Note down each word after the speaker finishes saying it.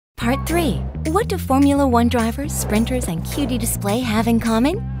Part 3. What do Formula 1 drivers, sprinters, and QD display have in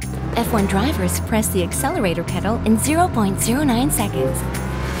common? F1 drivers press the accelerator pedal in 0.09 seconds.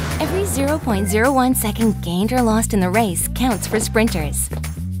 Every 0.01 second gained or lost in the race counts for sprinters.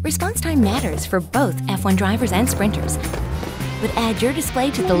 Response time matters for both F1 drivers and sprinters, but add your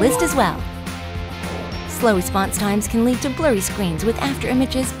display to the list as well. Slow response times can lead to blurry screens with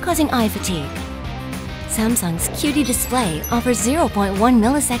afterimages, causing eye fatigue. Samsung's QD display offers 0.1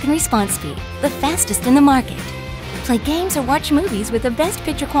 millisecond response speed, the fastest in the market. Play games or watch movies with the best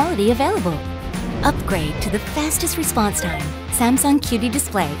picture quality available. Upgrade to the fastest response time, Samsung QD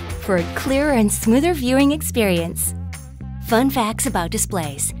display, for a clearer and smoother viewing experience. Fun facts about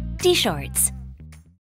displays. D-Shorts.